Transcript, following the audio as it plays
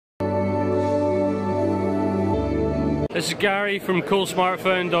This is Gary from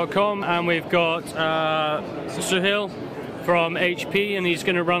CoolSmartphone.com, and we've got Suhail from HP, and he's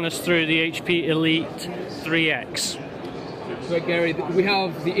going to run us through the HP Elite 3X. So Gary, we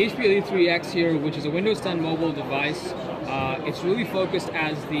have the HP Elite 3X here, which is a Windows 10 mobile device. It's really focused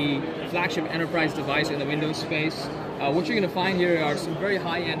as the flagship enterprise device in the Windows space. What you're going to find here are some very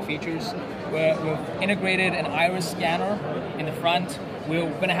high-end features. We've integrated an iris scanner in the front. We're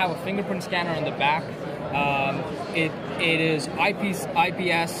going to have a fingerprint scanner on the back. It is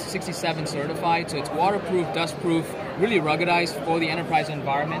IPS 67 certified, so it's waterproof, dustproof, really ruggedized for the enterprise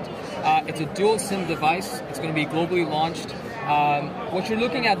environment. It's a dual SIM device. It's going to be globally launched. What you're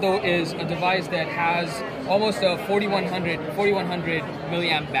looking at though is a device that has almost a 4100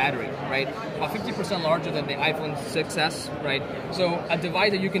 milliamp battery, right? About 50% larger than the iPhone 6s, right? So a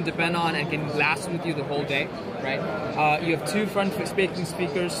device that you can depend on and can last with you the whole day, right? You have two front-facing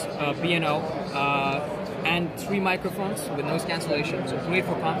speakers, B&O, and 3 microphones with noise cancellation, so great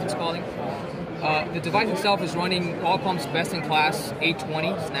for conference calling. The device itself is running Qualcomm's best-in-class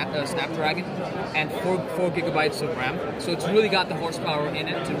 820 Snapdragon and 4 gigabytes of RAM. So it's really got the horsepower in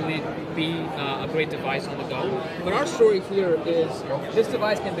it to really be a great device on the go. But our story here is this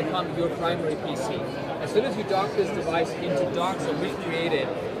device can become your primary PC. As soon as you dock this device into docks that we've created,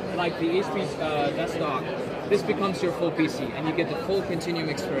 like the HP Desk Dock, this becomes your full PC, and you get the full Continuum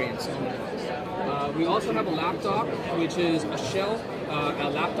experience on the device. We also have a laptop, which is a shell, a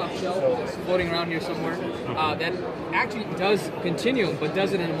laptop shell floating around here somewhere, that actually does Continuum, but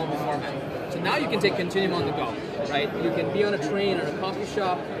does it in a mobile format. So now you can take Continuum on the go, right? You can be on a train or a coffee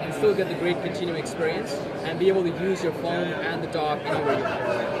shop and still get the great Continuum experience and be able to use your phone and the dock anywhere you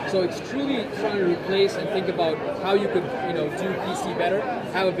want. So it's truly trying to replace and think about how you could, do PC better,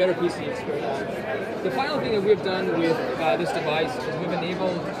 have a better PC experience. The final thing that we've done with this device is we've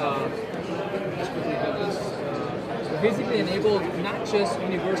enabled basically enabled not just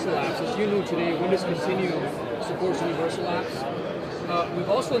universal apps. As you know today, Windows Continuum supports universal apps. We've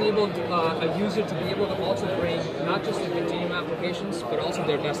also enabled a user to be able to also bring not just their Continuum applications, but also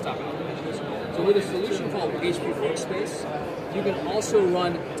their desktop applications. So with a solution called HP Workspace, you can also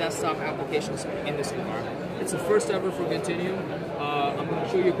run desktop applications in this environment. It's the first ever for Continuum. I'm going to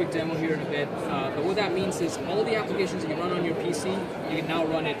show you a quick demo here in a bit. But what that means is all the applications that you run on your PC, you can now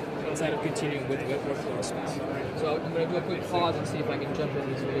run it inside of Continuum with Workspace. So I'm going to do a quick pause and see if I can jump in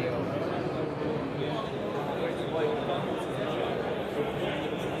this video.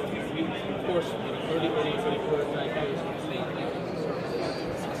 Of course,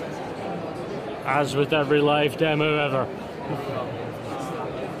 As with every live demo ever.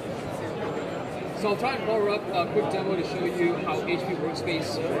 So I'll try and power up a quick demo to show you how HP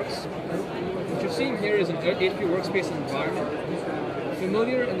Workspace works. What you're seeing here is an HP Workspace environment.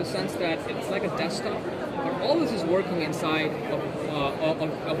 Familiar in the sense that it's like a desktop, but all this is working inside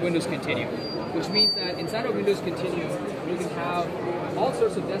of Windows Continuum, which means that inside of Windows Continuum, you can have all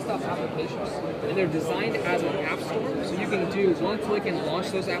sorts of desktop applications, and they're designed as an app store, so you can do one click and launch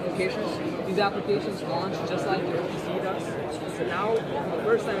those applications. These applications launch just like your PC does. So now, for the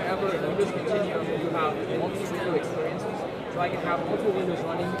first time ever in Windows Continuum, you have multi-window experiences. So I can have multiple windows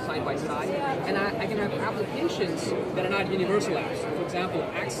running side by side, and I can have applications that are not universal apps. For example,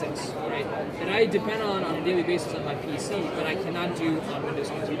 Access, right? That I depend on a daily basis on my PC, but I cannot do on Windows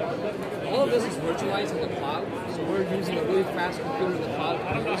Continuum. All of this is virtualized in the cloud, so we're using a really fast computer in the cloud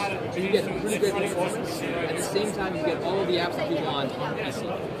to do this. So you get really great performance. At the same time, you get all of the apps that you want on PC.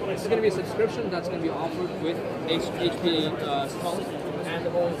 This is going to be a subscription that's going to be offered with HP phone and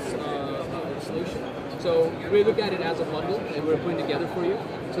the whole solution. So we look at it as a bundle that we're putting together for you.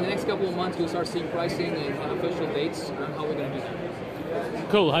 So in the next couple of months, you'll start seeing pricing and official dates on how we're going to do that.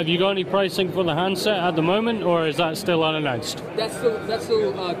 Cool. Have you got any pricing for the handset at the moment, or is that still unannounced? That's still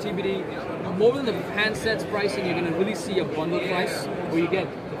TBD. More than the handsets pricing, you're going to really see a bundle price where you get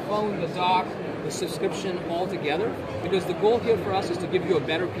the phone, the dock, the subscription all together, because the goal here for us is to give you a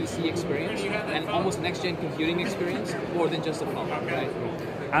better PC experience and almost next-gen computing experience more than just a phone, right?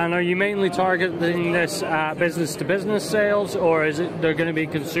 And are you mainly targeting this business-to-business sales, or is it there going to be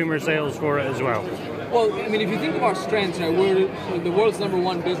consumer sales for it as well? Well, I mean, if you think of our strengths, right, we're the world's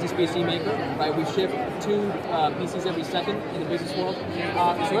 #1 business PC maker, right? We ship 2 PCs every second in the business world.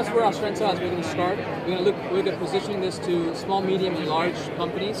 So that's where our strengths are. We're going to start. We're going to positioning this to small, medium, and large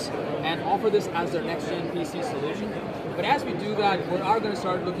companies and offer this as their next-gen PC solution. But as we do that, we are going to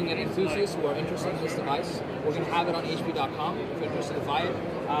start looking at enthusiasts who are interested in this device. We're going to have it on HP.com if you're interested to buy it.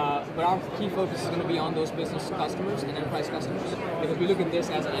 But our key focus is going to be on those business customers and enterprise customers, because we look at this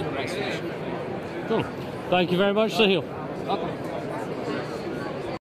as an enterprise solution. Cool. Thank you very much, Suhail. Welcome.